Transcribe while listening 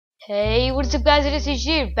Hey, what's up guys, it is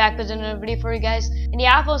DDSHD back with another video for you guys. And the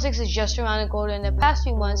iPhone 6 is just around the corner. In the past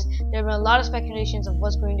few months, there have been a lot of speculations of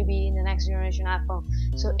what's going to be in the next generation iPhone.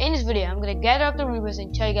 So in this video, I'm going to gather up the rumors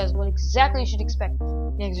and tell you guys what exactly you should expect in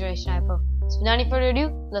the next generation iPhone. So without any further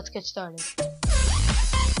ado, let's get started.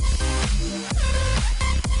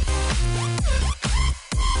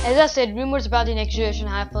 As I said, rumors about the next generation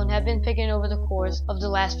iPhone have been picking over the course of the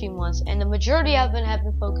last few months, and the majority of them have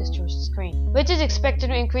been focused towards the screen, which is expected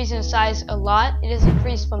to increase in size a lot. It has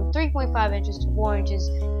increased from 3.5 inches to 4 inches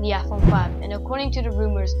in the iPhone 5, and according to the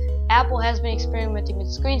rumors, Apple has been experimenting with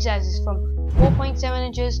screen sizes from 4.7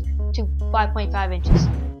 inches to 5.5 inches.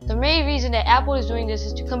 The main reason that Apple is doing this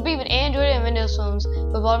is to compete with Android and Windows phones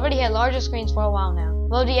who have already had larger screens for a while now.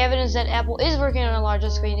 Well, the evidence that Apple is working on a larger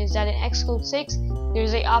screen is that in Xcode 6, there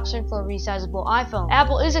is an option for a resizable iPhone.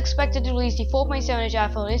 Apple is expected to release the 4.7-inch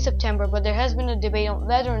iPhone in September, but there has been a debate on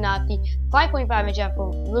whether or not the 5.5-inch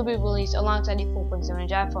iPhone will be released alongside the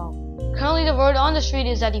 4.7-inch iPhone. Currently, the word on the street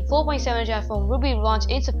is that the 4.7-inch iPhone will be launched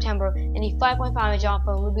in September, and the 5.5-inch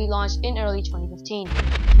iPhone will be launched in early 2015.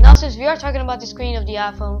 Now, since we are talking about the screen of the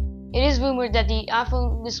iPhone, it is rumored that the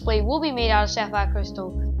iPhone display will be made out of sapphire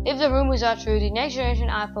crystal. If the rumors are true, the next generation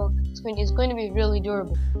iPhone screen is going to be really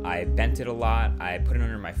durable. I bent it a lot, I put it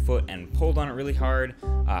under my foot and pulled on it really hard,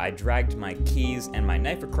 I dragged my keys and my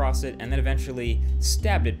knife across it and then eventually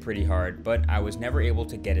stabbed it pretty hard, but I was never able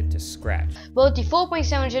to get it to scratch. Both the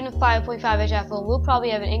 4.7-inch and 5.5-inch iPhone will probably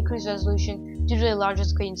have an increased resolution due to the larger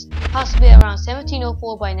screens, possibly around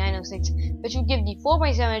 1704 by 906, which would give the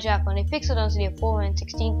 4.7-inch iPhone a pixel density of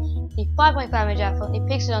 416, the 5.5-inch iPhone a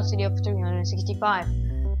pixel density of 365.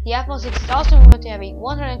 The iPhone 6 is also rumored to have a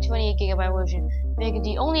 128GB version, making it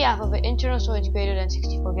the only iPhone with internal storage greater than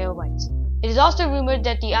 64GB. It is also rumored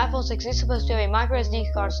that the iPhone 6 is supposed to have a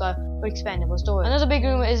microSD card slot for expandable storage. Another big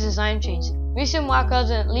rumor is design change. Recent mock-ups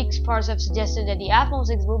and leaked parts have suggested that the iPhone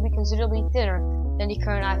 6 will be considerably thinner than the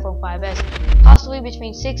current iPhone 5S, possibly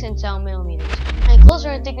between 6 and 7mm, and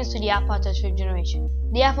closer in thickness to the iPod Touch 5th generation.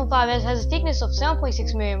 The iPhone 5S has a thickness of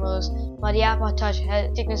 7.6mm, while the iPod Touch has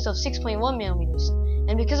a thickness of 6.1mm.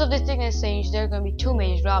 And because of this thickness change, there are going to be two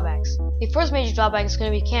major drawbacks. The first major drawback is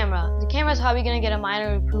going to be camera. The camera is probably going to get a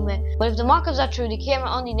minor improvement, but if the mock-ups are true, the camera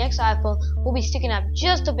on the next iPhone will be sticking up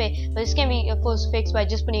just a bit, but this can be of course fixed by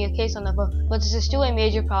just putting a case on the phone, but this is still a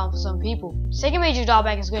major problem for some people. The second major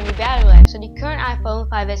drawback is going to be battery life. So the current iPhone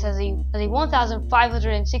 5S has a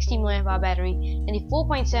 1560 mAh battery, and the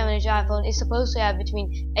 4.7-inch iPhone is supposed to have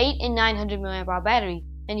between 8 and 900 mAh battery.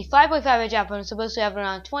 And the 5.5-inch iPhone is supposed to have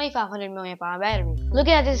around 2500 mAh battery.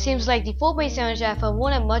 Looking at this, it seems like the 4.7-inch iPhone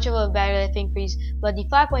won't have much of a battery life increase, but the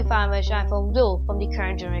 5.5-inch iPhone will from the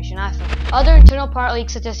current generation iPhone. Other internal part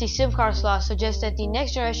leaks such as the SIM card slot suggest that the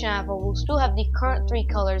next generation iPhone will still have the current three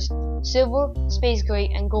colors: silver, space gray,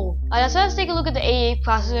 and gold. So let's take a look at the A8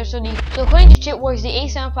 processor. So according to Chipworks, the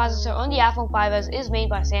A7 processor on the iPhone 5S is made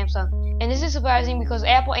by Samsung. And this is surprising because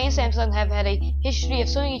Apple and Samsung have had a history of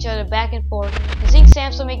suing each other back and forth. And seeing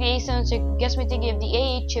Samsung make the A7 chip gets me thinking if the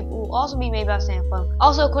A8 chip will also be made by Samsung.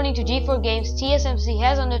 Also, according to G4 Games, TSMC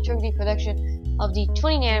has undertook the production of the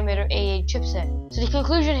 20nm A8 chipset. So the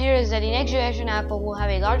conclusion here is that the next generation iPhone will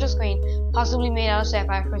have a larger screen, possibly made out of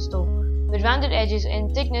sapphire crystal, with rounded edges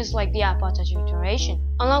and thickness like the iPod Touch 5th generation,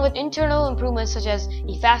 along with internal improvements such as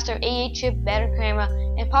a faster A8 chip, better camera,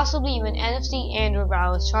 and possibly even NFC Android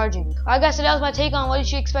wireless charging. Alright guys, so that was my take on what you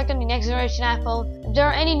should expect on the next generation iPhone. If there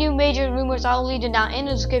are any new major rumors, I'll leave them down in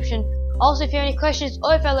the description. Also, if you have any questions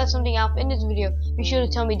or if I left something out in this video, be sure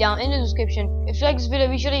to tell me down in the description. If you like this video,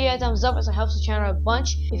 be sure to give it a thumbs up as it helps the channel a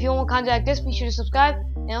bunch. If you want more content like this, be sure to subscribe,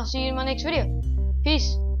 and I'll see you in my next video.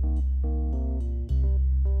 Peace.